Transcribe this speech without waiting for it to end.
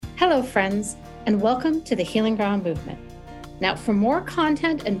Hello, friends, and welcome to the Healing Ground Movement. Now, for more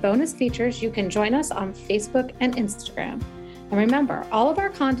content and bonus features, you can join us on Facebook and Instagram. And remember, all of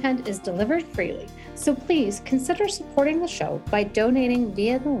our content is delivered freely, so please consider supporting the show by donating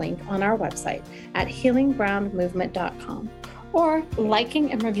via the link on our website at healinggroundmovement.com or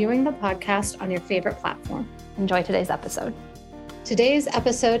liking and reviewing the podcast on your favorite platform. Enjoy today's episode. Today's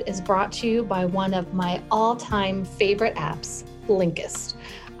episode is brought to you by one of my all-time favorite apps, Blinkist.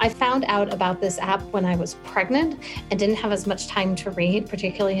 I found out about this app when I was pregnant and didn't have as much time to read,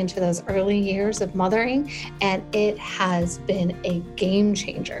 particularly into those early years of mothering, and it has been a game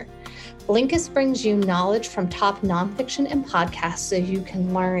changer. Blinkist brings you knowledge from top nonfiction and podcasts so you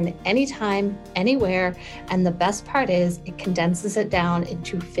can learn anytime, anywhere, and the best part is it condenses it down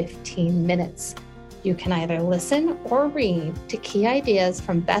into 15 minutes. You can either listen or read to key ideas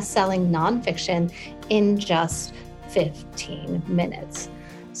from best-selling nonfiction in just 15 minutes.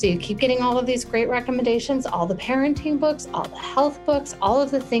 So you keep getting all of these great recommendations, all the parenting books, all the health books, all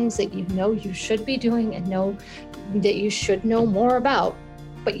of the things that you know you should be doing and know that you should know more about,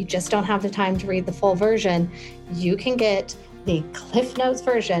 but you just don't have the time to read the full version. You can get the Cliff Notes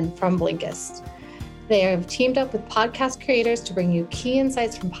version from Blinkist. They have teamed up with podcast creators to bring you key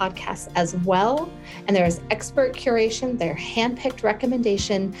insights from podcasts as well. And there is expert curation, their handpicked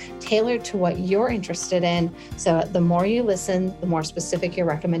recommendation tailored to what you're interested in. So the more you listen, the more specific your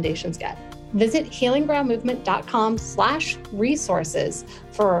recommendations get. Visit healinggroundmovement.com/resources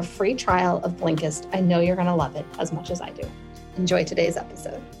for a free trial of Blinkist. I know you're going to love it as much as I do. Enjoy today's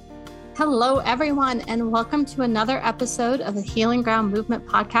episode. Hello, everyone, and welcome to another episode of the Healing Ground Movement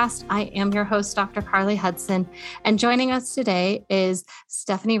podcast. I am your host, Dr. Carly Hudson, and joining us today is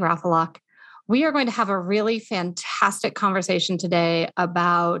Stephanie Raffelock. We are going to have a really fantastic conversation today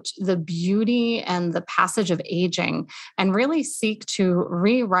about the beauty and the passage of aging and really seek to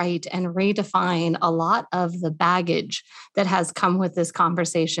rewrite and redefine a lot of the baggage that has come with this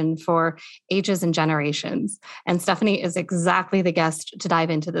conversation for ages and generations. And Stephanie is exactly the guest to dive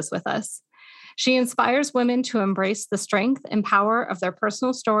into this with us. She inspires women to embrace the strength and power of their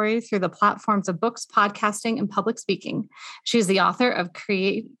personal story through the platforms of books, podcasting, and public speaking. She is the author of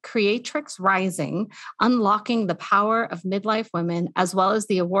Creatrix Rising, Unlocking the Power of Midlife Women, as well as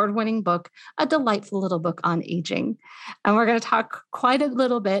the award-winning book, A Delightful Little Book on Aging. And we're going to talk quite a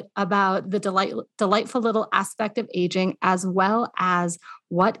little bit about the delightful little aspect of aging, as well as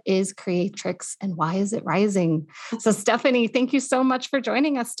what is Creatrix and why is it rising? So Stephanie, thank you so much for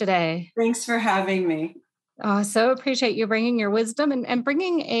joining us today. Thanks for having me. So appreciate you bringing your wisdom and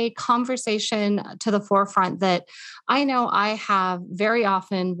bringing a conversation to the forefront that I know I have very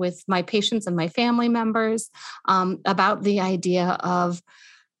often with my patients and my family members about the idea of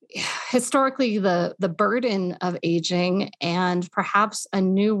historically the burden of aging and perhaps a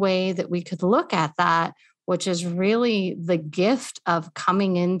new way that we could look at that, which is really the gift of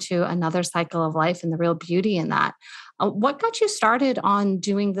coming into another cycle of life and the real beauty in that. What got you started on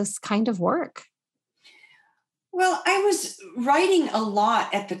doing this kind of work? Well, I was writing a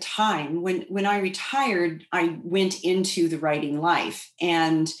lot at the time. When I retired, I went into the writing life,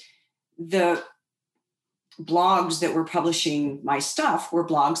 and the blogs that were publishing my stuff were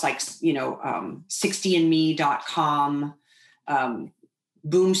blogs like, 60andme.com,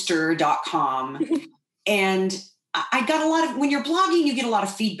 boomster.com. And I got a lot of, when you're blogging, you get a lot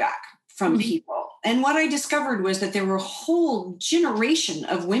of feedback from people. And what I discovered was that there were a whole generation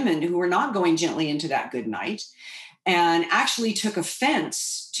of women who were not going gently into that good night and actually took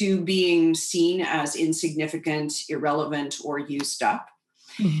offense to being seen as insignificant, irrelevant, or used up.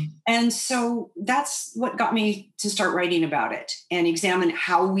 And so that's what got me to start writing about it and examine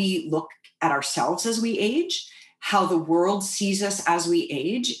how we look at ourselves as we age, how the world sees us as we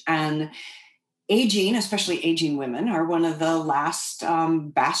age, and aging, especially aging women, are one of the last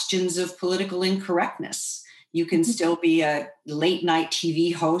bastions of political incorrectness. You can still be a late night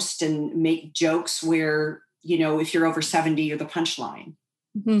TV host and make jokes where, if you're over 70, you're the punchline.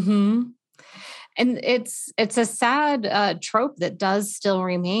 Mm-hmm. And it's a sad trope that does still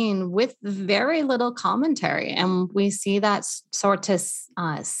remain with very little commentary. And we see that sort of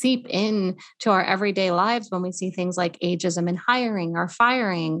seep in to our everyday lives when we see things like ageism in hiring or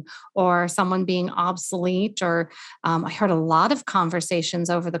firing or someone being obsolete. Or I heard a lot of conversations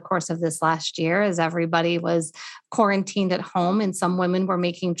over the course of this last year as everybody was quarantined at home and some women were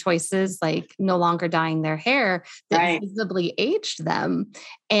making choices like no longer dyeing their hair that visibly aged them.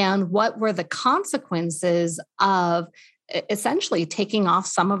 And what were the consequences of essentially taking off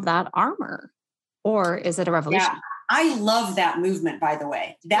some of that armor? Or is it a revolution? Yeah. I love that movement, by the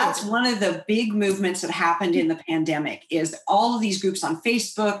way. That's one of the big movements that happened in the pandemic, is all of these groups on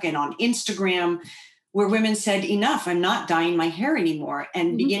Facebook and on Instagram where women said, enough, I'm not dyeing my hair anymore,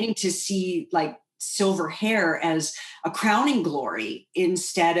 and beginning to see like silver hair as a crowning glory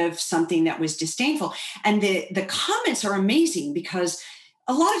instead of something that was disdainful. And the comments are amazing, because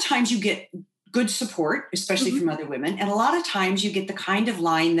a lot of times you get good support, especially from other women. And a lot of times you get the kind of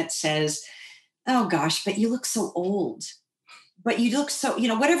line that says, oh gosh, but you look so old. But you look so,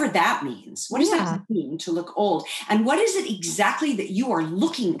 whatever that means. What does that mean to look old? And what is it exactly that you are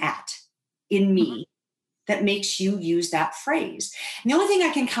looking at in me that makes you use that phrase? And the only thing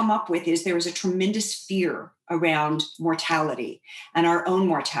I can come up with is there is a tremendous fear around mortality and our own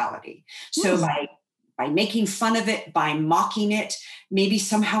mortality. So by making fun of it, by mocking it, maybe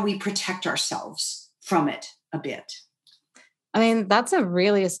somehow we protect ourselves from it a bit. I mean, that's a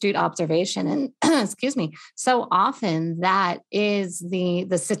really astute observation. And excuse me, so often that is the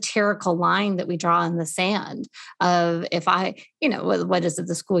satirical line that we draw in the sand of, if I, what is it,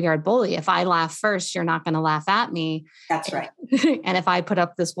 the schoolyard bully? If I laugh first, you're not going to laugh at me. That's right. And if I put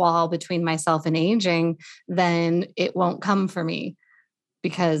up this wall between myself and aging, then it won't come for me.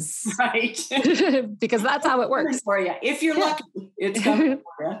 Because that's how it works for you. If you're lucky, it's coming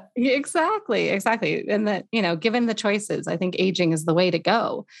for you. Exactly. And that, given the choices, I think aging is the way to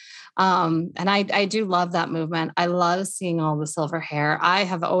go. And I do love that movement. I love seeing all the silver hair. I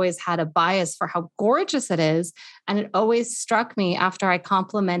have always had a bias for how gorgeous it is. And it always struck me after I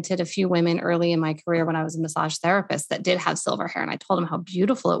complimented a few women early in my career when I was a massage therapist that did have silver hair. And I told them how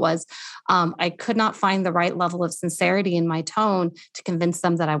beautiful it was. I could not find the right level of sincerity in my tone to convince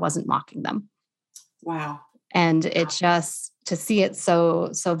them that I wasn't mocking them. Wow. And it just, to see it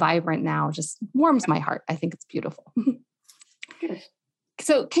so vibrant now just warms my heart. I think it's beautiful. Good.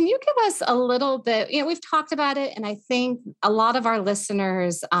 So can you give us a little bit, we've talked about it, and I think a lot of our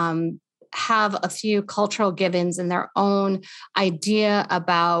listeners have a few cultural givens in their own idea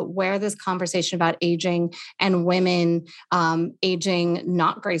about where this conversation about aging and women aging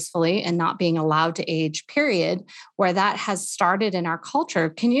not gracefully and not being allowed to age, period, where that has started in our culture.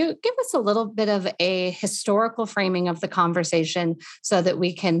 Can you give us a little bit of a historical framing of the conversation so that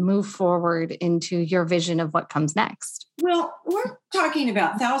we can move forward into your vision of what comes next? Well, we're talking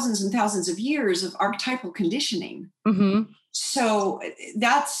about thousands and thousands of years of archetypal conditioning. So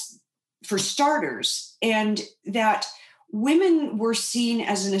that's for starters, and that women were seen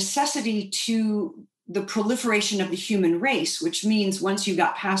as a necessity to the proliferation of the human race, which means once you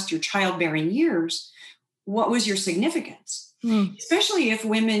got past your childbearing years, what was your significance? Especially if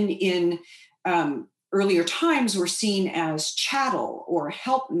women in earlier times were seen as chattel or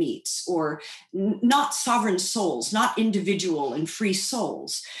helpmeets or not sovereign souls, not individual and free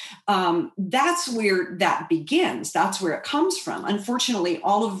souls. That's where that begins. That's where it comes from. Unfortunately,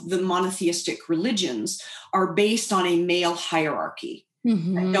 all of the monotheistic religions are based on a male hierarchy.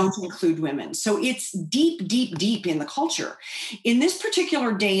 That don't include women. So it's deep, deep, deep in the culture. In this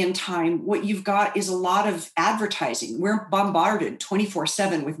particular day and time, what you've got is a lot of advertising. We're bombarded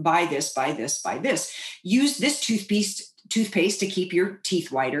 24/7 with buy this, buy this, buy this. Use this toothpaste to keep your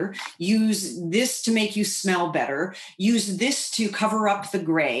teeth whiter. Use this to make you smell better. Use this to cover up the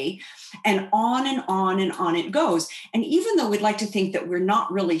gray. And on and on and on it goes. And even though we'd like to think that we're not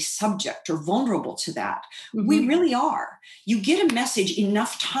really subject or vulnerable to that, we really are. You get a message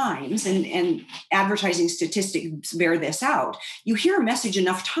enough times, and advertising statistics bear this out. You hear a message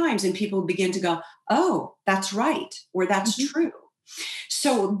enough times and people begin to go, oh, that's right, or that's true.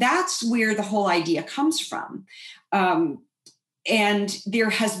 So that's where the whole idea comes from. And there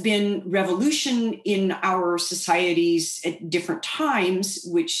has been revolution in our societies at different times,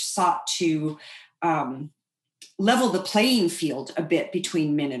 which sought to level the playing field a bit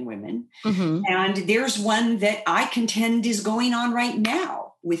between men and women. And there's one that I contend is going on right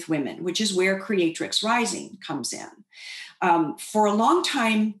now with women, which is where Creatrix Rising comes in. For a long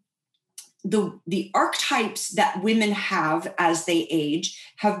time, the archetypes that women have as they age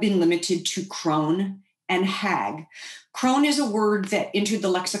have been limited to crone and hag. Crone is a word that entered the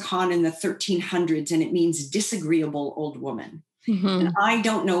lexicon in the 1300s, and it means disagreeable old woman. And I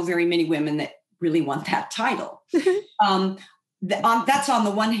don't know very many women that really want that title. That's on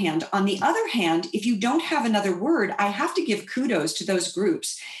the one hand. On the other hand, if you don't have another word, I have to give kudos to those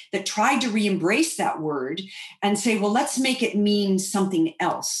groups that tried to re-embrace that word and say, well, let's make it mean something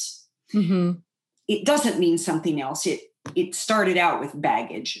else. It doesn't mean something else. It started out with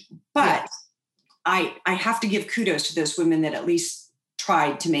baggage, but I have to give kudos to those women that at least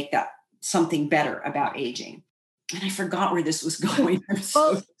tried to make that something better about aging. And I forgot where this was going. I'm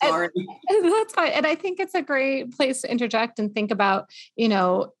Well, so sorry. and that's fine. And I think it's a great place to interject and think about,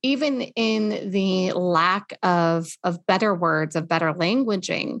 even in the lack of better words, of better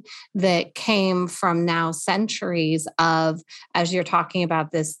languaging that came from now centuries of, as you're talking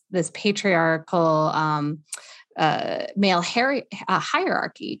about this patriarchal male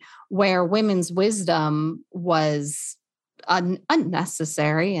hierarchy, where women's wisdom was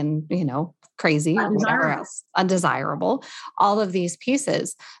unnecessary and, crazy or whatever else, undesirable, all of these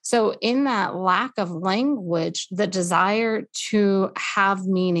pieces. So in that lack of language, the desire to have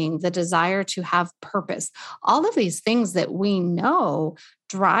meaning, the desire to have purpose, all of these things that we know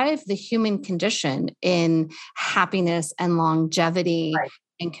drive the human condition in happiness and longevity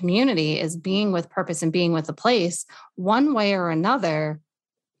and community, is being with purpose and being with a place. One way or another,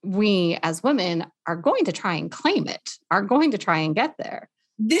 we as women are going to try and claim it, are going to try and get there.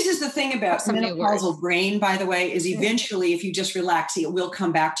 This is the thing about menopausal brain, by the way, is eventually, if you just relax, it will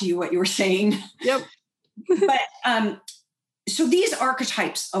come back to you what you were saying. Yep. But so these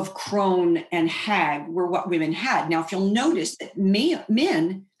archetypes of crone and hag were what women had. Now, if you'll notice that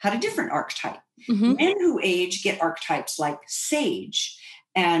men had a different archetype. Mm-hmm. Men who age get archetypes like sage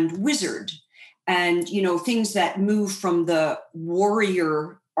and wizard, and things that move from the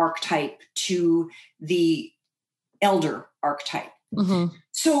warrior archetype to the elder archetype. Mm-hmm.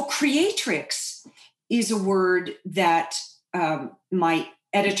 So creatrix is a word that my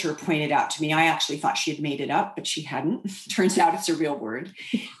editor pointed out to me. I actually thought she had made it up, but she hadn't. Turns out it's a real word.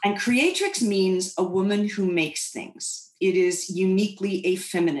 And creatrix means a woman who makes things. It is uniquely a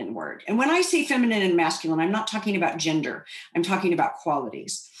feminine word. And when I say feminine and masculine, I'm not talking about gender. I'm talking about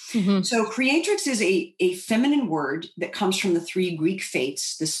qualities. Mm-hmm. So creatrix is a feminine word that comes from the three Greek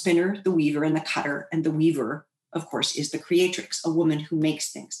fates, the spinner, the weaver, and the cutter. And the weaver, of course, is the creatrix, a woman who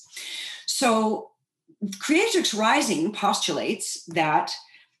makes things. So creatrix rising postulates that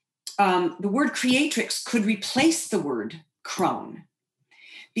the word creatrix could replace the word crone,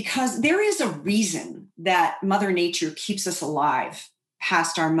 because there is a reason that Mother Nature keeps us alive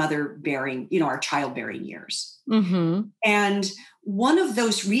past our our childbearing years. Mm-hmm. And one of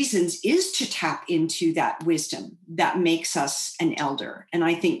those reasons is to tap into that wisdom that makes us an elder. And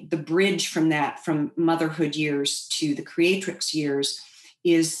I think the bridge from that, from motherhood years to the creatrix years,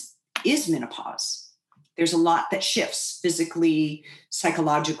 is menopause. There's a lot that shifts physically,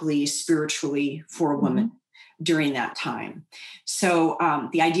 psychologically, spiritually for a woman. Mm-hmm. During that time. So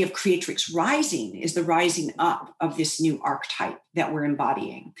the idea of creatrix rising is the rising up of this new archetype that we're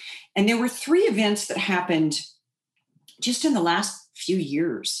embodying. And there were 3 events that happened just in the last few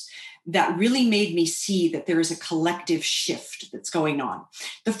years that really made me see that there is a collective shift that's going on.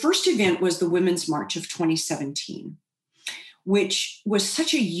 The first event was the Women's March of 2017, which was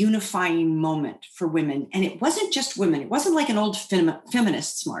such a unifying moment for women. And it wasn't just women. It wasn't like an old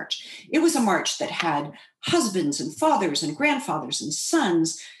feminists march. It was a march that had husbands and fathers and grandfathers and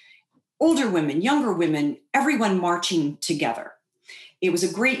sons, older women, younger women, everyone marching together. It was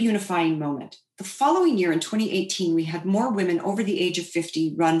a great unifying moment. The following year in 2018, we had more women over the age of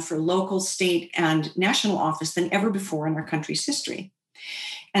 50 run for local, state, and national office than ever before in our country's history.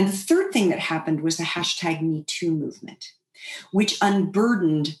 And the third thing that happened was the #MeToo movement, which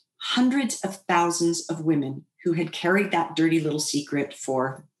unburdened hundreds of thousands of women who had carried that dirty little secret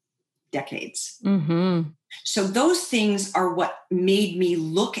for decades. Mm-hmm. So those things are what made me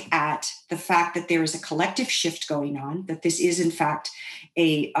look at the fact that there is a collective shift going on, that this is, in fact,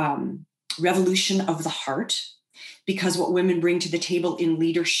 a revolution of the heart, because what women bring to the table in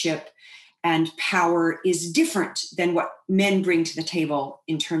leadership and power is different than what men bring to the table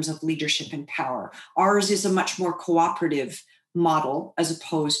in terms of leadership and power. Ours is a much more cooperative model as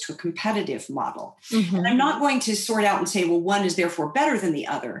opposed to a competitive model. Mm-hmm. And I'm not going to sort out and say, well, one is therefore better than the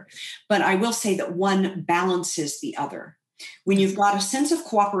other, but I will say that one balances the other. When you've got a sense of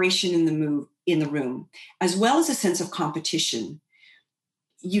cooperation in the room, as well as a sense of competition,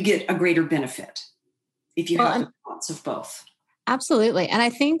 you get a greater benefit if you have the balance of both. Absolutely. And I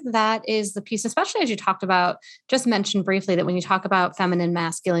think that is the piece, especially as you talked about, just mentioned briefly, that when you talk about feminine,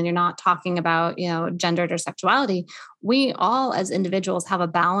 masculine, you're not talking about, gendered or sexuality. We all as individuals have a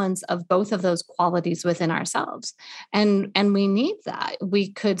balance of both of those qualities within ourselves. And we need that.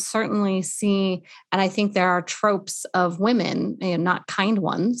 We could certainly see, and I think there are tropes of women, not kind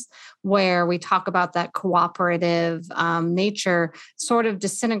ones, where we talk about that cooperative nature sort of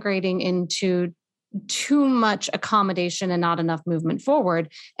disintegrating into too much accommodation and not enough movement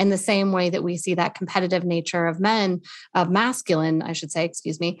forward, in the same way that we see that competitive nature of masculine, I should say,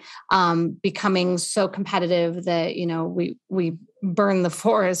 becoming so competitive that, we burn the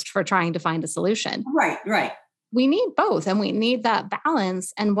forest for trying to find a solution. Right. we need both, and we need that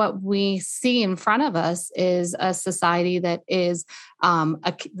balance. And what we see in front of us is a society that is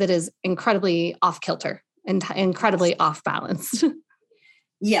that is incredibly off kilter and incredibly off balanced.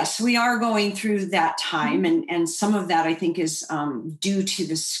 Yes, we are going through that time. And some of that, I think, is due to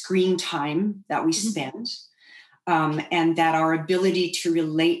the screen time that we spend, and that our ability to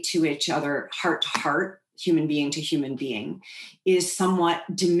relate to each other heart to heart, human being to human being, is somewhat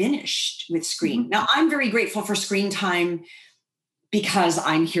diminished with screen. Now, I'm very grateful for screen time because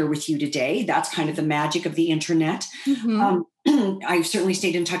I'm here with you today. That's kind of the magic of the internet. I've certainly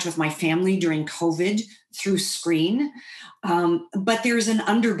stayed in touch with my family during COVID through screen. But there's an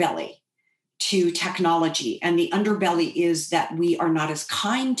underbelly to technology. And the underbelly is that we are not as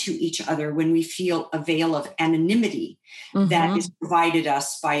kind to each other when we feel a veil of anonymity that is provided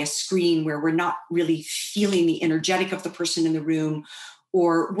us by a screen, where we're not really feeling the energetic of the person in the room,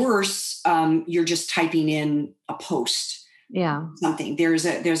 or worse, you're just typing in a post. Yeah. Something. There's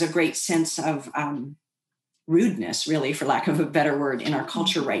a great sense of rudeness, really, for lack of a better word, in our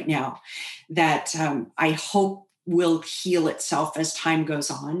culture right now, that I hope will heal itself as time goes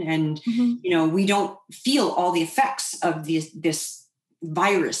on. And, we don't feel all the effects of this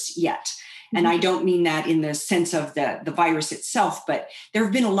virus yet. And I don't mean that in the sense of the virus itself, but there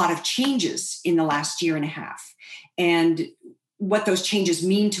have been a lot of changes in the last year and a half. And what those changes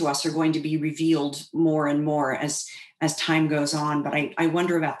mean to us are going to be revealed more and more as time goes on. But I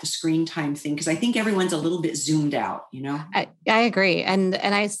wonder about the screen time thing, because I think everyone's a little bit zoomed out, I agree. And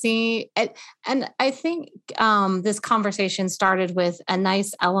I see it. And I think this conversation started with a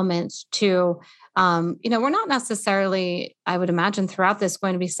nice element to, we're not necessarily, I would imagine throughout this,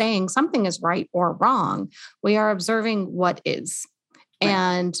 going to be saying something is right or wrong. We are observing what is,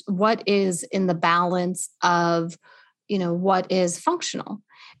 and what is in the balance of, what is functional.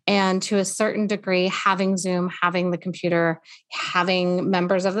 And to a certain degree, having Zoom, having the computer, having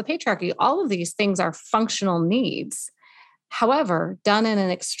members of the patriarchy, all of these things are functional needs. However, done in an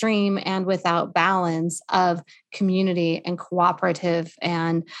extreme and without balance of community and cooperative,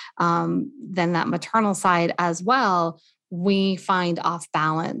 and then that maternal side as well, we find off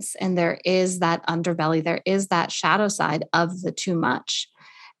balance. And there is that underbelly, there is that shadow side of the too much.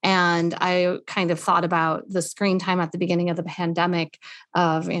 And I kind of thought about the screen time at the beginning of the pandemic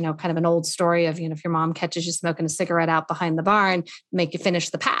of, kind of an old story of, if your mom catches you smoking a cigarette out behind the barn, make you finish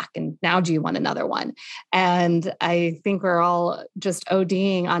the pack. And now do you want another one? And I think we're all just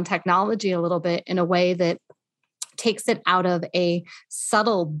ODing on technology a little bit in a way that takes it out of a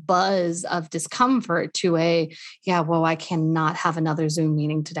subtle buzz of discomfort to I cannot have another Zoom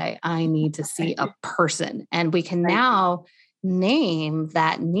meeting today. I need to see a person. And we can now name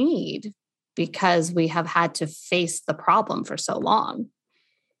that need because we have had to face the problem for so long.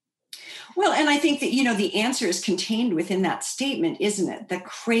 Well, and I think that, the answer is contained within that statement, isn't it? The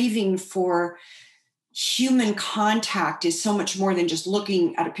craving for human contact is so much more than just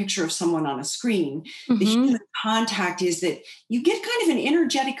looking at a picture of someone on a screen. The human contact is that you get kind of an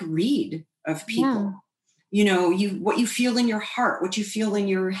energetic read of people. What you feel in your heart, what you feel in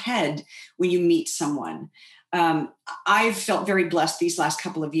your head when you meet someone. I've felt very blessed these last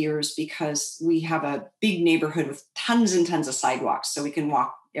couple of years because we have a big neighborhood with tons and tons of sidewalks, so we can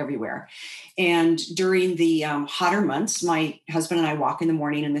walk everywhere. And during the hotter months, my husband and I walk in the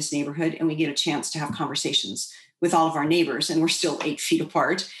morning in this neighborhood, and we get a chance to have conversations with all of our neighbors, and we're still 8 feet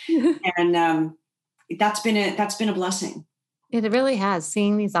apart. And that's been a blessing. It really has,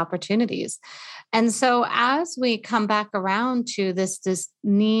 seeing these opportunities. And so as we come back around to this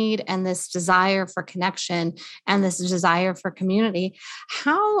need and this desire for connection and this desire for community,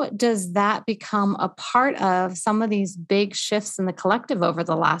 how does that become a part of some of these big shifts in the collective over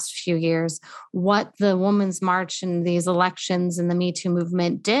the last few years? What the Women's March and these elections and the Me Too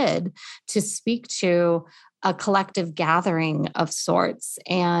movement did to speak to a collective gathering of sorts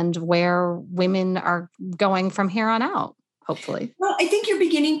and where women are going from here on out, hopefully. Well, I think you're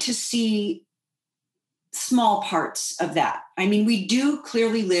beginning to see small parts of that. I mean, we do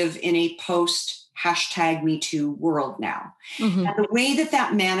clearly live in a post #MeToo world now. And the way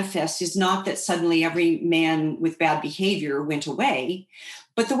that manifests is not that suddenly every man with bad behavior went away,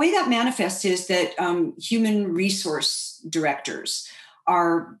 but the way that manifests is that human resource directors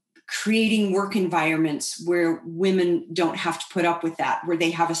are creating work environments where women don't have to put up with that, where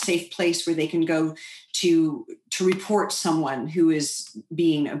they have a safe place where they can go to report someone who is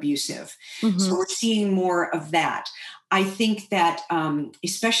being abusive. So we're seeing more of that. I think that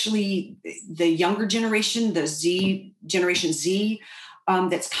especially the younger generation, the Generation Z,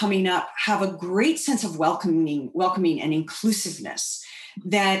 that's coming up, have a great sense of welcoming and inclusiveness.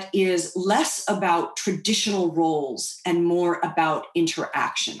 that is less about traditional roles and more about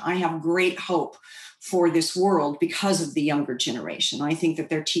interaction. I have great hope for this world because of the younger generation. I think that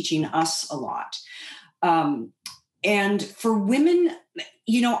they're teaching us a lot. And for women,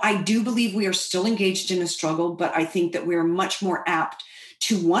 I do believe we are still engaged in a struggle, but I think that we're much more apt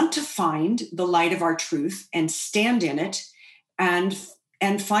to want to find the light of our truth and stand in it and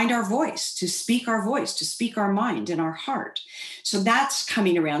find our voice, to speak our mind and our heart. So that's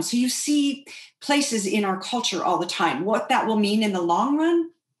coming around. So you see places in our culture all the time. What that will mean in the long run,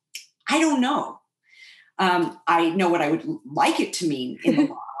 I don't know. I know what I would like it to mean in the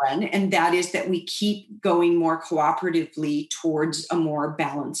long run, and that is that we keep going more cooperatively towards a more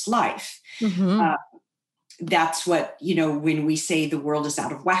balanced life. Mm-hmm. That's what, when we say the world is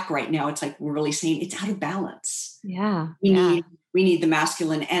out of whack right now, it's like we're really saying it's out of balance. Yeah. We need the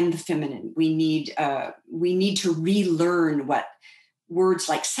masculine and the feminine. We need to relearn what words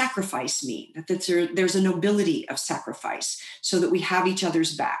like sacrifice mean, that there's a nobility of sacrifice so that we have each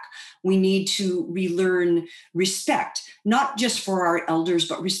other's back. We need to relearn respect, not just for our elders,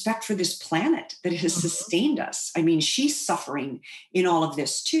 but respect for this planet that has sustained us. I mean, she's suffering in all of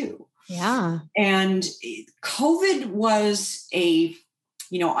this too. Yeah. And COVID was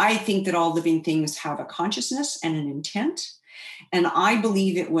I think that all living things have a consciousness and an intent. And I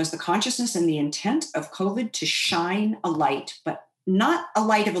believe it was the consciousness and the intent of COVID to shine a light, but not a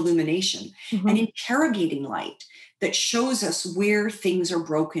light of illumination, an interrogating light that shows us where things are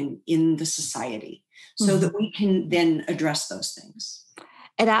broken in the society so that we can then address those things.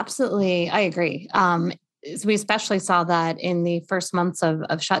 I agree. We especially saw that in the first months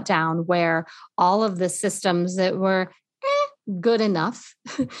of shutdown, where all of the systems that were good enough,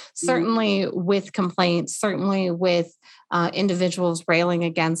 certainly with complaints, certainly with individuals railing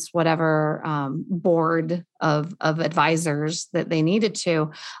against whatever board of advisors that they needed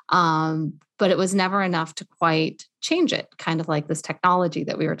to. But it was never enough to quite change it, kind of like this technology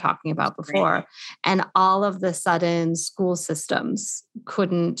that we were talking about before. Right. And all of the sudden, school systems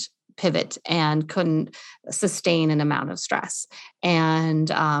couldn't pivot and couldn't sustain an amount of stress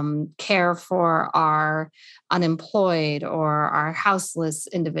and care for our unemployed or our houseless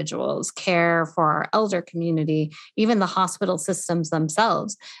individuals, care for our elder community, even the hospital systems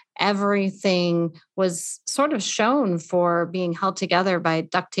themselves. Everything was sort of shown for being held together by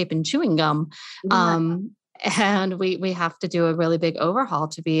duct tape and chewing gum. Yeah. And we have to do a really big overhaul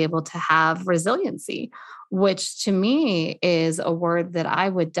to be able to have resiliency, which to me is a word that I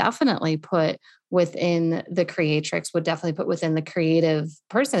would definitely put within the creatrix, would definitely put within the creative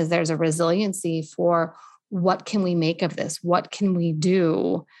person. There's a resiliency for what can we make of this? What can we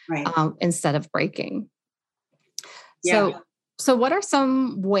do instead of breaking? Yeah. So what are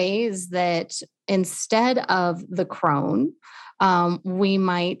some ways that instead of the crone, we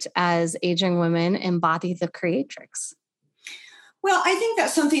might, as aging women, embody the creatrix? Well, I think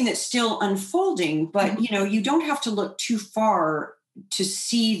that's something that's still unfolding, but you don't have to look too far to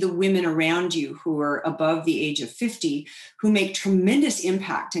see the women around you who are above the age of 50 who make tremendous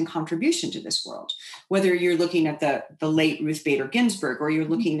impact and contribution to this world. Whether you're looking at the late Ruth Bader Ginsburg, or you're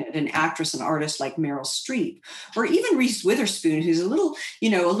looking at an actress and artist like Meryl Streep, or even Reese Witherspoon, who's a little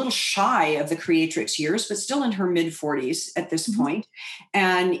shy of the creatrix years, but still in her mid-40s at this point,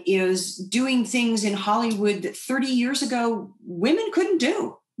 and is doing things in Hollywood that 30 years ago women couldn't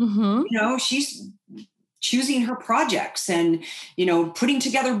do. She's choosing her projects and, putting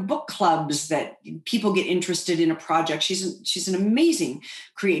together book clubs that people get interested in a project. She's an amazing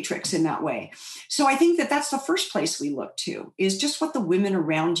creatrix in that way. So I think that that's the first place we look to, is just what the women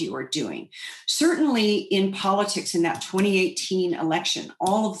around you are doing. Certainly in politics, in that 2018 election,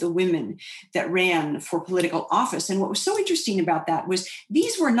 all of the women that ran for political office. And what was so interesting about that was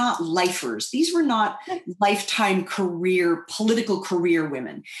these were not lifers. These were not lifetime political career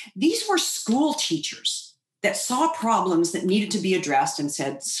women. These were school teachers that saw problems that needed to be addressed and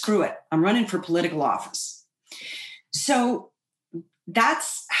said, screw it, I'm running for political office. So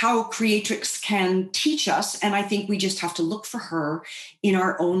that's how creatrix can teach us. And I think we just have to look for her in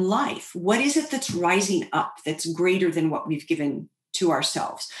our own life. What is it that's rising up that's greater than what we've given to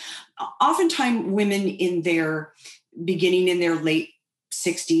ourselves? Oftentimes women beginning in their late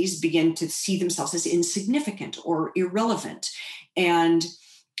 60s begin to see themselves as insignificant or irrelevant. And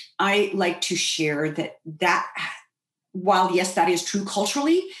I like to share that while, yes, that is true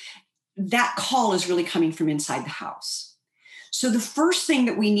culturally, that call is really coming from inside the house. So the first thing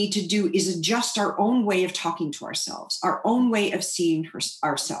that we need to do is adjust our own way of talking to ourselves, our own way of seeing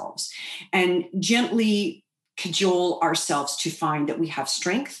ourselves, and gently cajole ourselves to find that we have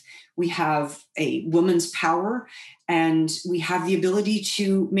strength, we have a woman's power, and we have the ability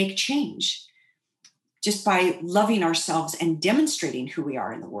to make change just by loving ourselves and demonstrating who we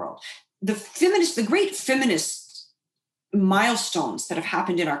are in the world. The great feminist milestones that have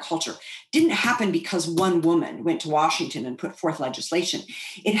happened in our culture didn't happen because one woman went to Washington and put forth legislation.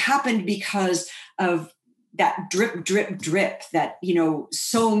 It happened because of that drip, drip, drip that,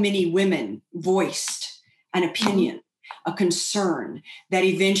 so many women voiced an opinion, a concern, that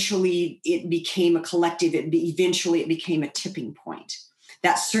eventually it became a collective. Eventually it became a tipping point.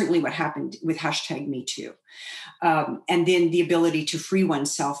 That's certainly what happened with #MeToo. And then the ability to free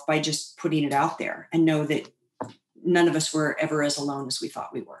oneself by just putting it out there and know that none of us were ever as alone as we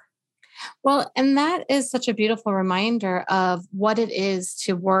thought we were. Well, and that is such a beautiful reminder of what it is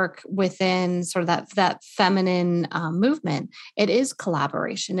to work within sort of that feminine movement. It is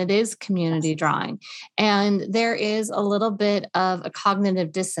collaboration. It is community drawing. And there is a little bit of a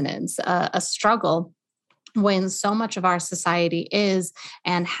cognitive dissonance, a struggle when so much of our society is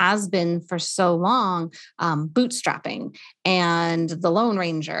and has been for so long bootstrapping and the Lone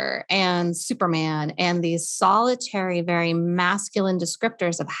Ranger and Superman and these solitary, very masculine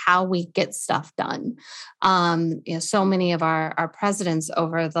descriptors of how we get stuff done. So many of our presidents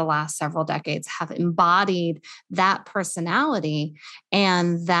over the last several decades have embodied that personality,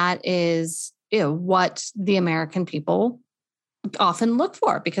 and that is what the American people often look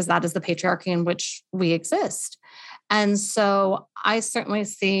for, because that is the patriarchy in which we exist. And so I certainly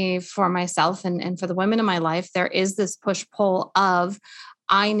see for myself and for the women in my life, there is this push-pull of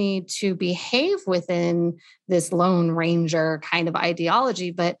I need to behave within this Lone Ranger kind of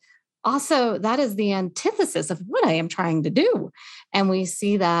ideology, but also that is the antithesis of what I am trying to do. And we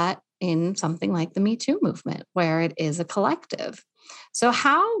see that in something like the Me Too movement, where it is a collective. So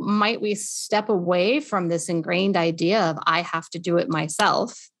how might we step away from this ingrained idea of I have to do it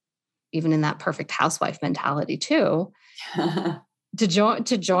myself, even in that perfect housewife mentality too, to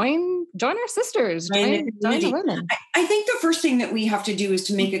join our sisters, join the women? I think the first thing that we have to do is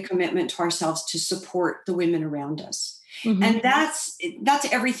to make a commitment to ourselves to support the women around us. Mm-hmm. And that's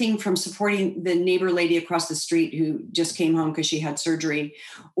everything from supporting the neighbor lady across the street who just came home because she had surgery,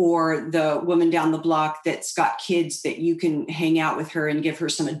 or the woman down the block that's got kids that you can hang out with her and give her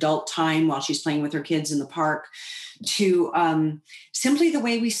some adult time while she's playing with her kids in the park, to simply the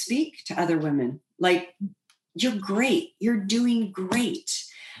way we speak to other women. Like, you're great. You're doing great.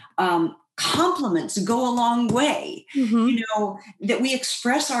 Compliments go a long way. Mm-hmm. That we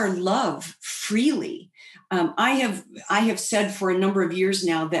express our love freely. I have said for a number of years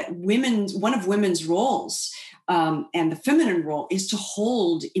now that one of women's roles, and the feminine role, is to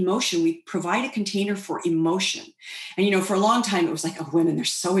hold emotion. We provide a container for emotion. And, for a long time, it was like, oh, women, they're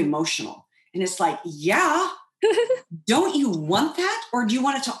so emotional. And it's like, yeah, don't you want that? Or do you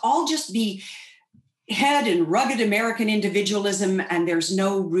want it to all just be head and rugged American individualism, and there's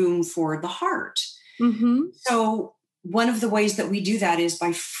no room for the heart? Mm-hmm. So one of the ways that we do that is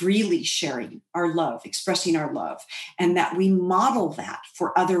by freely sharing our love, expressing our love, and that we model that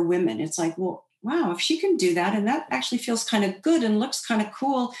for other women. It's like, well, wow, if she can do that and that actually feels kind of good and looks kind of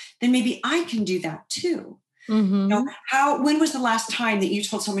cool, then maybe I can do that too. Mm-hmm. When was the last time that you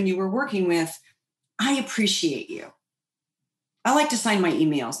told someone you were working with, I appreciate you? I like to sign my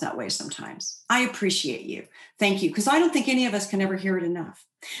emails that way sometimes. I appreciate you. Thank you. Because I don't think any of us can ever hear it enough.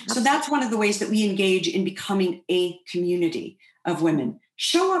 So that's one of the ways that we engage in becoming a community of women.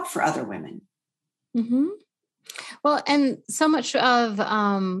 Show up for other women. Mm-hmm. Well, and so much of,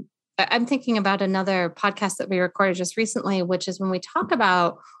 I'm thinking about another podcast that we recorded just recently, which is when we talk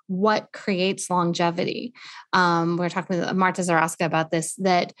about what creates longevity. We're talking with Marta Zaraska about this,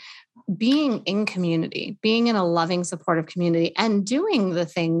 that being in community, being in a loving, supportive community, and doing the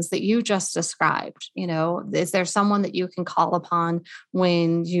things that you just described. Is there someone that you can call upon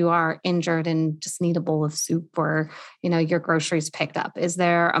when you are injured and just need a bowl of soup, or, your groceries picked up? Is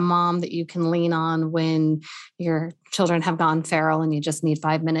there a mom that you can lean on when your children have gone feral and you just need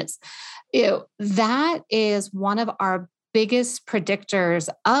 5 minutes? That is one of our biggest predictors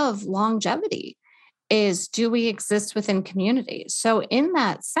of longevity. Is, do we exist within community? So in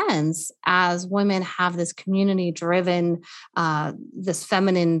that sense, as women have this community-driven, this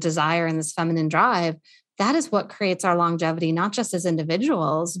feminine desire and this feminine drive, that is what creates our longevity, not just as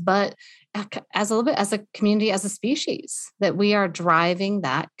individuals, but as a little bit as a community, as a species, that we are driving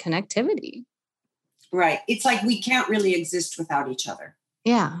that connectivity. Right. It's like we can't really exist without each other.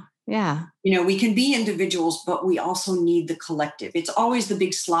 Yeah. Yeah. We can be individuals, but we also need the collective. It's always the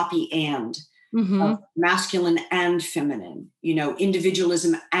big sloppy and. Mm-hmm. Of masculine and feminine,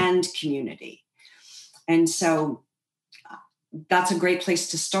 individualism and community. And so that's a great place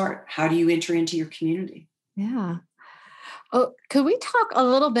to start. How do you enter into your community? Yeah. Oh, could we talk a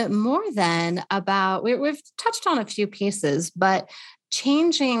little bit more then about, we've touched on a few pieces, but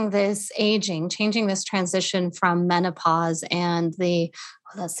changing this aging, changing this transition from menopause and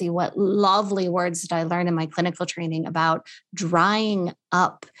let's see, what lovely words did I learn in my clinical training about drying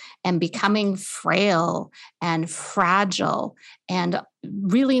up and becoming frail and fragile and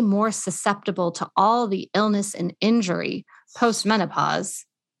really more susceptible to all the illness and injury post-menopause.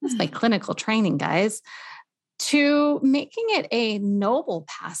 That's my clinical training, guys. To making it a noble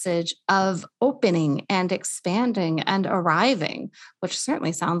passage of opening and expanding and arriving, which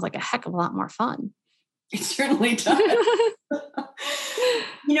certainly sounds like a heck of a lot more fun. It certainly does.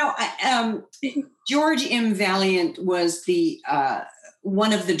 George M. Vaillant was the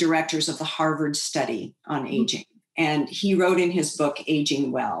one of the directors of the Harvard study on aging. And he wrote in his book,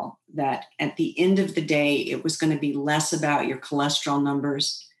 Aging Well, that at the end of the day, it was going to be less about your cholesterol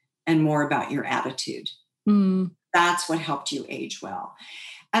numbers and more about your attitude. That's what helped you age well.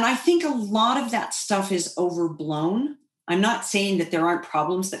 And I think a lot of that stuff is overblown. I'm not saying that there aren't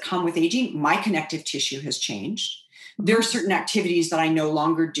problems that come with aging. My connective tissue has changed. There are certain activities that I no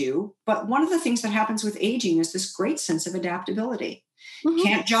longer do. But one of the things that happens with aging is this great sense of adaptability.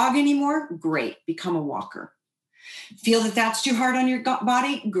 Can't jog anymore? Great. Become a walker. Feel that that's too hard on your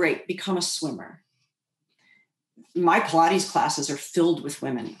body? Great. Become a swimmer. My Pilates classes are filled with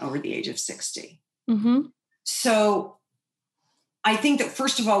women over the age of 60. So I think that,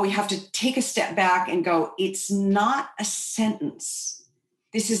 first of all, we have to take a step back and go, it's not a sentence.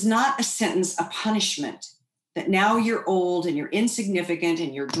 This is not a sentence, a punishment that now you're old and you're insignificant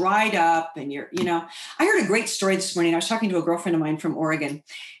and you're dried up and I heard a great story this morning. I was talking to a girlfriend of mine from Oregon,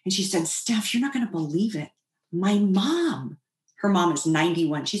 and she said, Steph, you're not going to believe it. My mom, her mom is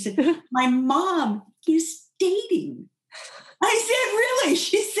 91. She said, my mom is dating. I said, really?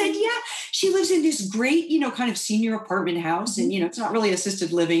 She said, yeah. She lives in this great, kind of senior apartment house. And, it's not really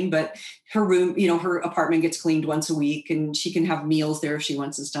assisted living, but her room, her apartment gets cleaned once a week and she can have meals there if she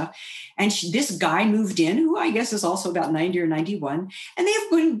wants and stuff. And this guy moved in, who I guess is also about 90 or 91. And they have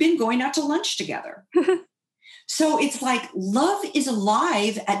been going out to lunch together. So it's like love is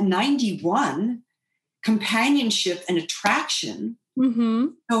alive at 91, companionship and attraction.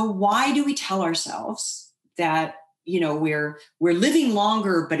 So why do we tell ourselves that, we're living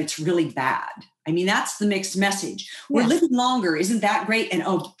longer, but it's really bad? I mean, that's the mixed message. We're living longer. Isn't that great? And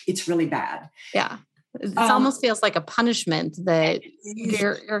it's really bad. Yeah. It almost feels like a punishment that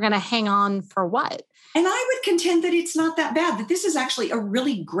you're going to hang on for what? And I would contend that it's not that bad, that this is actually a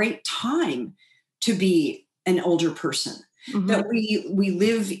really great time to be an older person. That we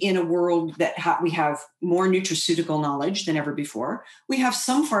live in a world that we have more nutraceutical knowledge than ever before. We have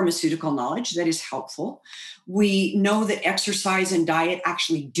some pharmaceutical knowledge that is helpful. We know that exercise and diet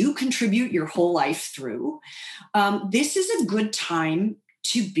actually do contribute your whole life through. This is a good time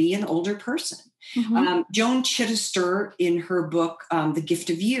to be an older person. Joan Chittister, in her book, The Gift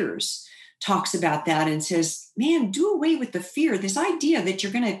of Years, talks about that and says, man, do away with the fear. This idea that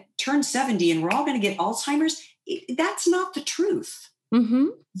you're going to turn 70 and we're all going to get Alzheimer's. That's not the truth.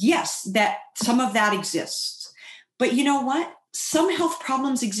 Yes, that some of that exists. But you know what? Some health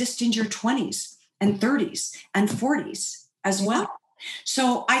problems exist in your 20s and 30s and 40s as well.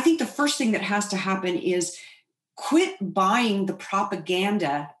 So I think the first thing that has to happen is quit buying the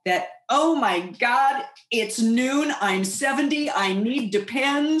propaganda that, oh my God, it's noon, I'm 70, I need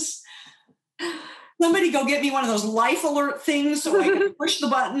Depends. Somebody go get me one of those life alert things so I can push the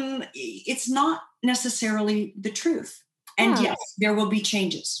button. It's not necessarily the truth. And yes, there will be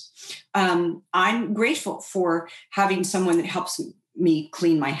changes. I'm grateful for having someone that helps me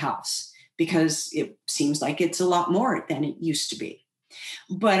clean my house, because it seems like it's a lot more than it used to be.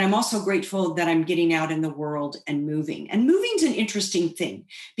 But I'm also grateful that I'm getting out in the world and moving. And moving's an interesting thing,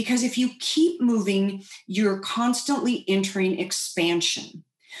 because if you keep moving, you're constantly entering expansion.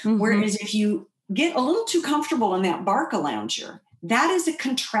 Whereas if you get a little too comfortable in that Barca-lounger, that is a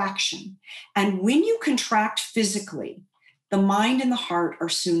contraction. And when you contract physically, the mind and the heart are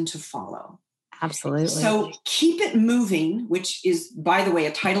soon to follow. Absolutely. So keep it moving, which is, by the way,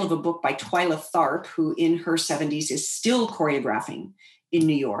 a title of a book by Twyla Tharp, who in her 70s is still choreographing in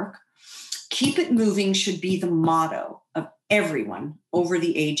New York. Keep it moving should be the motto of everyone over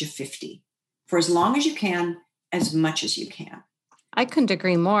the age of 50, for as long as you can, as much as you can. I couldn't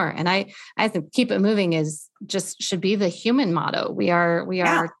agree more. And I think keep it moving should be the human motto. We are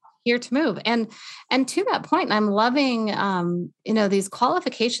here to move. And to that point, and I'm loving, these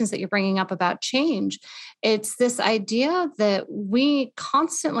qualifications that you're bringing up about change. It's this idea that we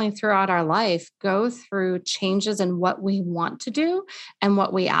constantly throughout our life go through changes in what we want to do and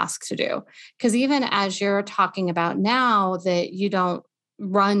what we ask to do. Because even as you're talking about now that you don't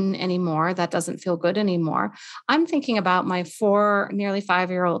run anymore, that doesn't feel good anymore. I'm thinking about my nearly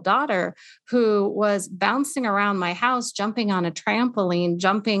 5-year-old daughter who was bouncing around my house, jumping on a trampoline,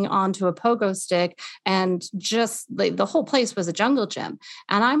 jumping onto a pogo stick, and just the whole place was a jungle gym.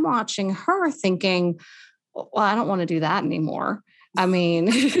 And I'm watching her thinking, well, I don't want to do that anymore. I mean,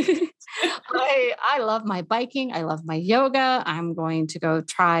 I love my biking. I love my yoga. I'm going to go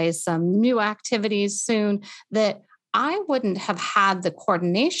try some new activities soon that I wouldn't have had the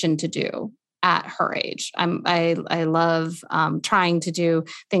coordination to do at her age. I love trying to do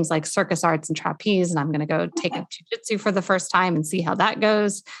things like circus arts and trapeze, and I'm going to go take up jiu-jitsu for the first time and see how that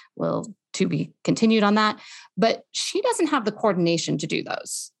goes. Well, to be continued on that. But she doesn't have the coordination to do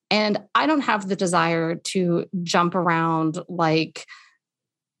those. And I don't have the desire to jump around like,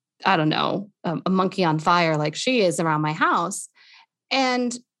 I don't know, a monkey on fire like she is around my house.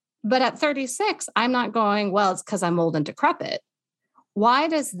 But at 36, I'm not going, well, it's because I'm old and decrepit. Why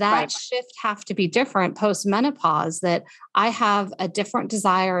does that shift have to be different post-menopause, that I have a different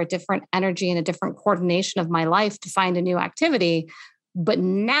desire, a different energy, and a different coordination of my life to find a new activity, but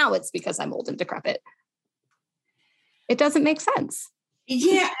now it's because I'm old and decrepit? It doesn't make sense.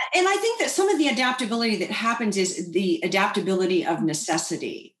 Yeah. And I think that some of the adaptability that happens is the adaptability of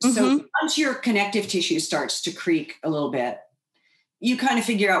necessity. Mm-hmm. So once your connective tissue starts to creak a little bit, you kind of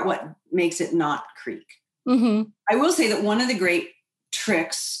figure out what makes it not creak. Mm-hmm. I will say that one of the great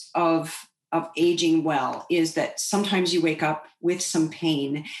tricks of aging well is that sometimes you wake up with some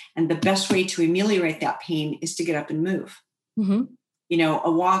pain, and the best way to ameliorate that pain is to get up and move. Mm-hmm.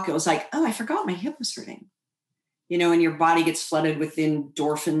 A walk, it was like, oh, I forgot my hip was hurting. And your body gets flooded with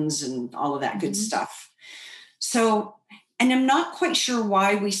endorphins and all of that good stuff. So, and I'm not quite sure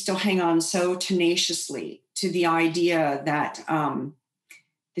why we still hang on so tenaciously to the idea that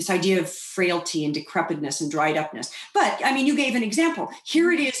this idea of frailty and decrepitness and dried upness. But I mean, you gave an example.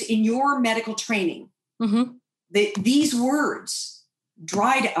 Here it is in your medical training. Mm-hmm. These words,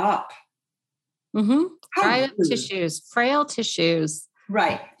 dried up. Mm-hmm. Dried up tissues, frail tissues.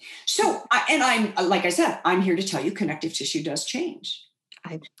 Right. So, I'm like I said, I'm here to tell you connective tissue does change.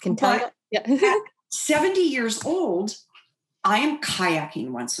 I can tell you. Yeah. At 70 years old, I am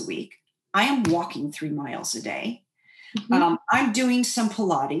kayaking once a week. I am walking 3 miles a day. Mm-hmm. I'm doing some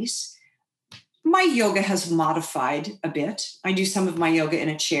Pilates. My yoga has modified a bit. I do some of my yoga in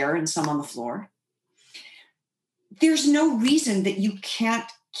a chair and some on the floor. There's no reason that you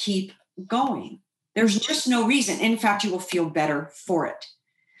can't keep going. There's just no reason. In fact, you will feel better for it.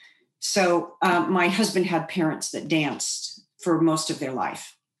 So my husband had parents that danced for most of their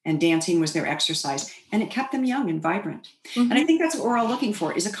life, and dancing was their exercise, and it kept them young and vibrant. Mm-hmm. And I think that's what we're all looking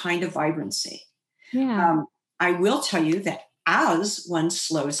for, is a kind of vibrancy. Yeah. I will tell you that as one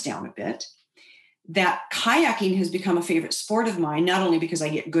slows down a bit, that kayaking has become a favorite sport of mine, not only because I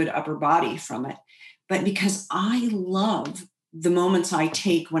get good upper body from it, but because I love the moments I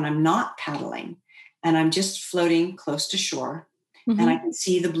take when I'm not paddling and I'm just floating close to shore. Mm-hmm. And I can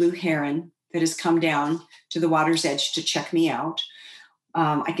see the blue heron that has come down to the water's edge to check me out.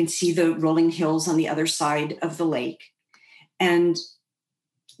 I can see the rolling hills on the other side of the lake. And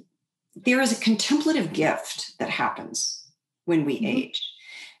there is a contemplative gift that happens when we age.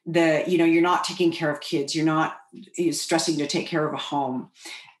 You're not taking care of kids. You're not stressing to take care of a home.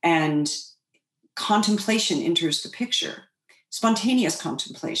 And contemplation enters the picture. Spontaneous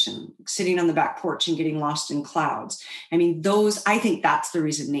contemplation, sitting on the back porch and getting lost in clouds. I mean, I think that's the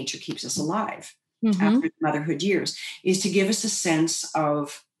reason nature keeps us alive after motherhood years, is to give us a sense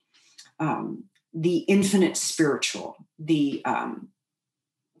of the infinite spiritual,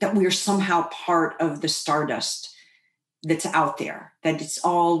 that we're somehow part of the stardust that's out there, that it's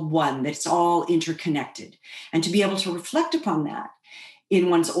all one, that it's all interconnected. And to be able to reflect upon that in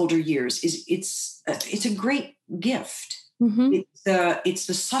one's older years it's a great gift. Mm-hmm. It's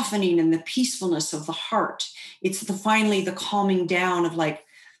the softening and the peacefulness of the heart. It's finally the calming down of like,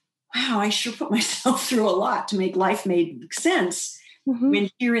 wow, I sure put myself through a lot to make life make sense. Mm-hmm. When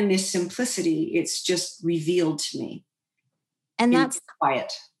here in this simplicity, it's just revealed to me. And that's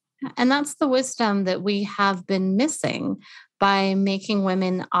quiet. And that's the wisdom that we have been missing by making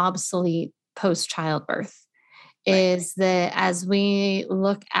women obsolete post-childbirth, is that as we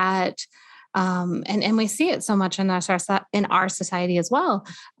look at And we see it so much in our society as well.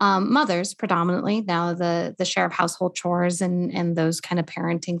 Mothers predominantly now the share of household chores and those kind of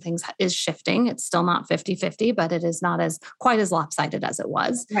parenting things is shifting. It's still not 50-50, but it is not as quite as lopsided as it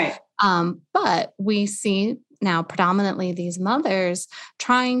was. Right. But we see now predominantly these mothers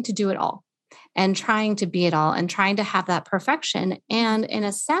trying to do it all and trying to be it all and trying to have that perfection. And in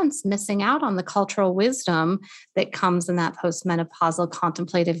a sense, missing out on the cultural wisdom that comes in that postmenopausal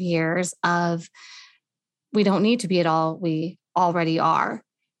contemplative years of we don't need to be it all. We already are.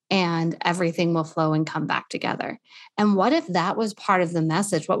 And everything will flow and come back together. And what if that was part of the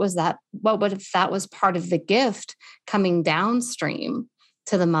message? What if that was part of the gift coming downstream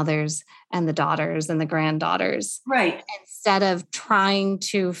to the mothers and the daughters and the granddaughters? Right. Instead of trying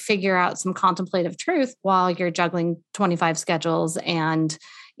to figure out some contemplative truth while you're juggling 25 schedules and,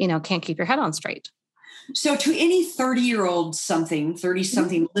 can't keep your head on straight. So to any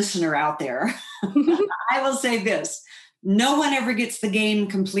 30-something listener out there, I will say this. No one ever gets the game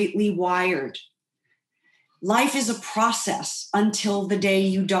completely wired. Life is a process until the day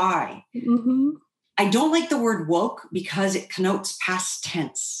you die. Mm-hmm. I don't like the word woke because it connotes past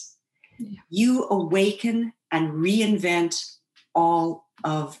tense. Yeah. You awaken and reinvent all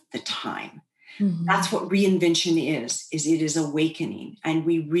of the time. Mm-hmm. That's what reinvention is it is awakening, and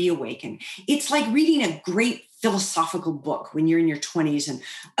we reawaken. It's like reading a great philosophical book when you're in your 20s and,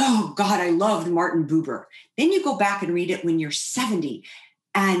 oh God, I loved Martin Buber. Then you go back and read it when you're 70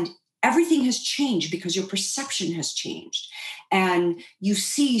 and everything has changed because your perception has changed and you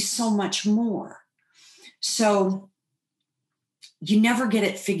see so much more. So you never get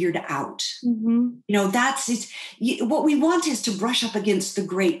it figured out. Mm-hmm. That's it. What we want is to brush up against the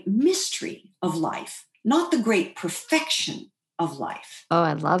great mystery of life, not the great perfection of life. Oh,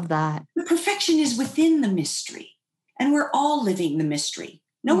 I love that. The perfection is within the mystery, and we're all living the mystery.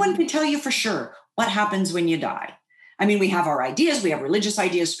 No one can tell you for sure what happens when you die. I mean, we have our ideas, we have religious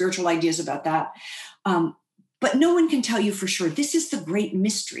ideas, spiritual ideas about that. But no one can tell you for sure. This is the great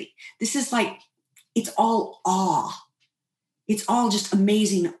mystery. This is like, it's all awe. It's all just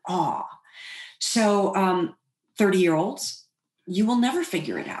amazing awe. So 30-year-olds, you will never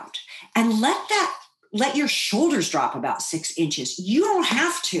figure it out. And let your shoulders drop about 6 inches. You don't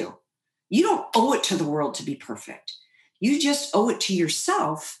have to. You don't owe it to the world to be perfect. You just owe it to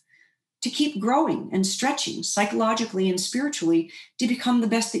yourself to keep growing and stretching psychologically and spiritually to become the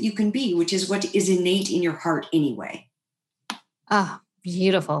best that you can be, which is what is innate in your heart anyway. Ah,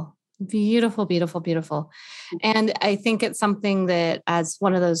 beautiful. Beautiful, beautiful, beautiful. And I think it's something that, as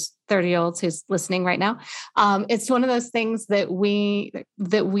one of those 30-year-olds who's listening right now, it's one of those things that we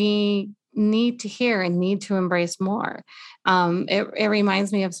need to hear and need to embrace more. It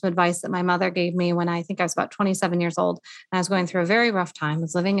reminds me of some advice that my mother gave me when I think I was about 27 years old. And I was going through a very rough time. I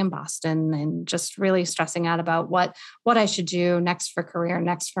was living in Boston and just really stressing out about what I should do next for career,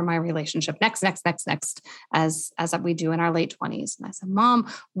 next for my relationship, next, as we do in our late 20s. And I said, Mom,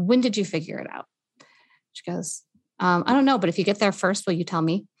 when did you figure it out? She goes, I don't know, but if you get there first, will you tell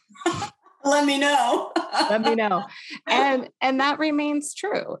me? Let me know. Let me know. And that remains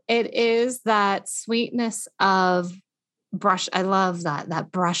true. It is that sweetness of brush. I love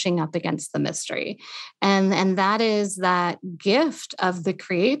that brushing up against the mystery. And that is that gift of the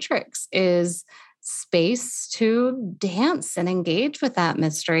creatrix is space to dance and engage with that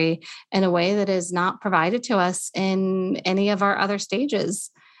mystery in a way that is not provided to us in any of our other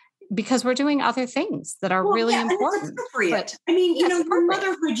stages, because we're doing other things that are really important. It's appropriate. But, your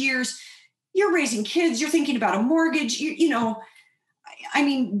motherhood years, you're raising kids, you're thinking about a mortgage, baby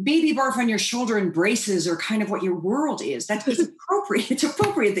barf on your shoulder and braces are kind of what your world is. That is appropriate. It's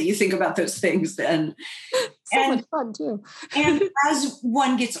appropriate that you think about those things then. Much fun too. And as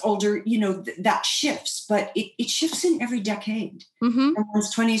one gets older, that shifts, but it shifts in every decade. Mm-hmm. From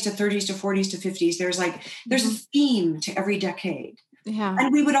one's 20s to 30s to 40s to 50s. There's a theme to every decade. Yeah.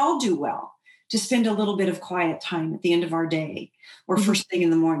 And we would all do well to spend a little bit of quiet time at the end of our day or first thing in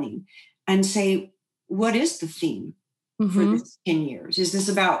the morning and say, what is the theme for this 10 years? Is this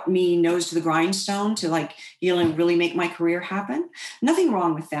about me nose to the grindstone to really make my career happen? Nothing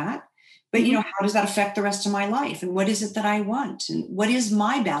wrong with that. But, how does that affect the rest of my life? And what is it that I want? And what is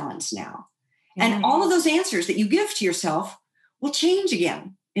my balance now? Yeah. And all of those answers that you give to yourself will change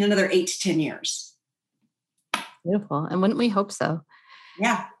again in another 8 to 10 years. Beautiful. And wouldn't we hope so?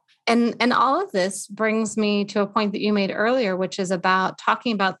 Yeah. And all of this brings me to a point that you made earlier, which is about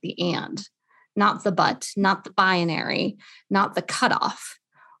talking about the and, not the but, not the binary, not the cutoff.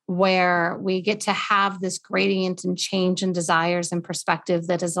 where we get to have this gradient and change in desires and perspective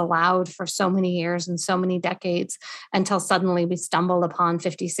that is allowed for so many years and so many decades until suddenly we stumble upon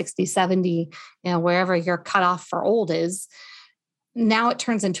 50, 60, 70, wherever your cutoff for old is. Now it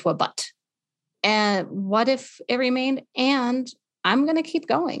turns into a but. And what if it remained? And I'm going to keep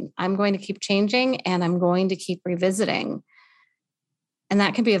going. I'm going to keep changing, and I'm going to keep revisiting. And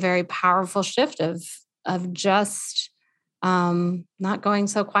that can be a very powerful shift of just not going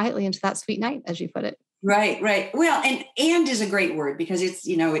so quietly into that sweet night, as you put it. Right. Well, and is a great word because it's,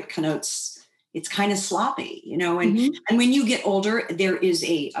 it connotes, it's kind of sloppy, and when you get older, there is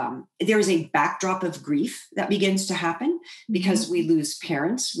a backdrop of grief that begins to happen because we lose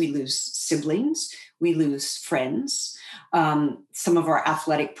parents, we lose siblings, we lose friends. Some of our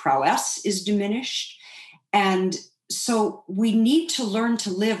athletic prowess is diminished. And so we need to learn to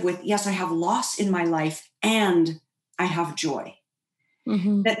live with, yes, I have loss in my life and I have joy.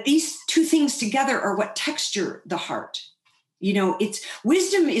 That these two things together are what texture the heart. It's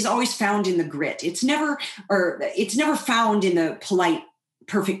wisdom is always found in the grit. It's never found in the polite,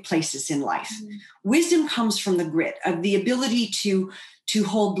 perfect places in life. Wisdom comes from the grit of the ability to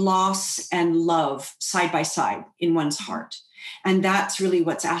hold loss and love side by side in one's heart. And that's really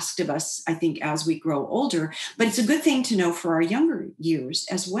what's asked of us, I think, as we grow older. But it's a good thing to know for our younger years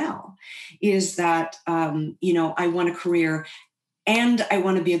as well, is that, I want a career and I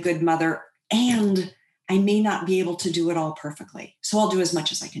want to be a good mother, and I may not be able to do it all perfectly. So I'll do as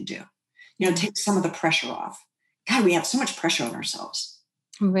much as I can do, take some of the pressure off. God, we have so much pressure on ourselves.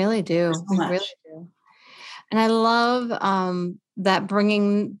 We really do. So we really do. And I love that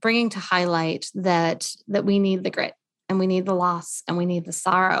bringing to highlight that we need the grit, and we need the loss, and we need the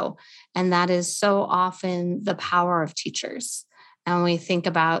sorrow. And that is so often the power of teachers. And we think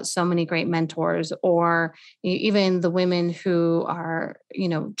about so many great mentors, or even the women who are,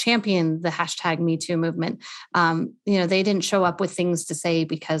 champion the hashtag Me Too movement. They didn't show up with things to say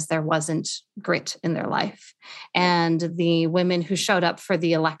because there wasn't grit in their life. And the women who showed up for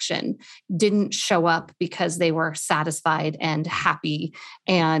the election didn't show up because they were satisfied and happy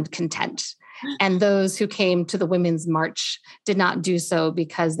and content. And those who came to the Women's March did not do so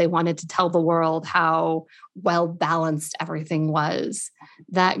because they wanted to tell the world how well balanced everything was.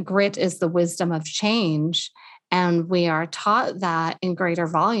 That grit is the wisdom of change. And we are taught that in greater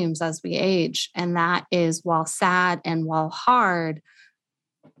volumes as we age. And that is, while sad and while hard,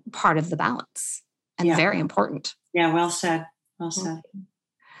 part of the balance and very important. Yeah, well said. Well said.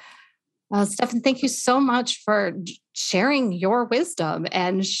 Stephanie, thank you so much for sharing your wisdom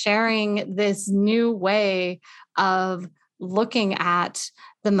and sharing this new way of looking at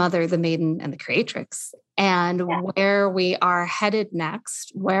the mother, the maiden, and the creatrix, and where we are headed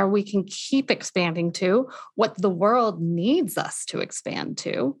next, where we can keep expanding to, what the world needs us to expand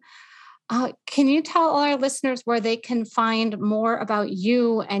to. Can you tell all our listeners where they can find more about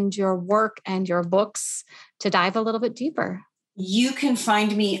you and your work and your books to dive a little bit deeper? You can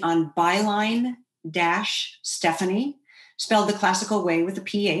find me on Byline-Stephanie, spelled the classical way with a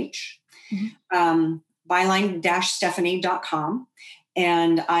PH, byline-stephanie.com.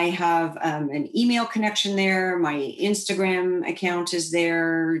 And I have an email connection there. My Instagram account is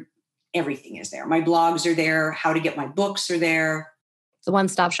there. Everything is there. My blogs are there. How to get my books are there. It's a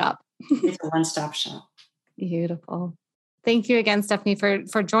one-stop shop. It's a one-stop shop. Beautiful. Thank you again, Stephanie,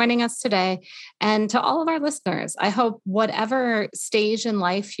 for joining us today. And to all of our listeners, I hope whatever stage in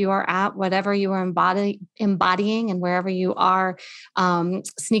life you are at, whatever you are embodying and wherever you are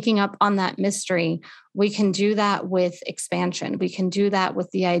sneaking up on that mystery, we can do that with expansion. We can do that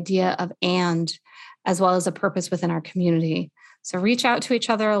with the idea of and, as well as a purpose within our community. So reach out to each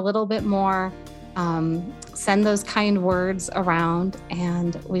other a little bit more. Send those kind words around,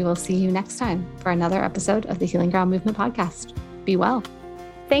 and we will see you next time for another episode of the Healing Ground Movement podcast. Be well.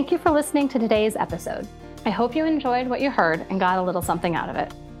 Thank you for listening to today's episode. I hope you enjoyed what you heard and got a little something out of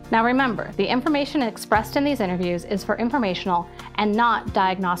it. Now remember, the information expressed in these interviews is for informational and not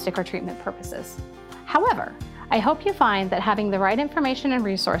diagnostic or treatment purposes. However, I hope you find that having the right information and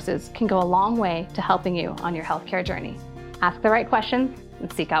resources can go a long way to helping you on your healthcare journey. Ask the right questions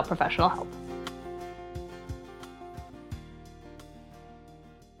and seek out professional help.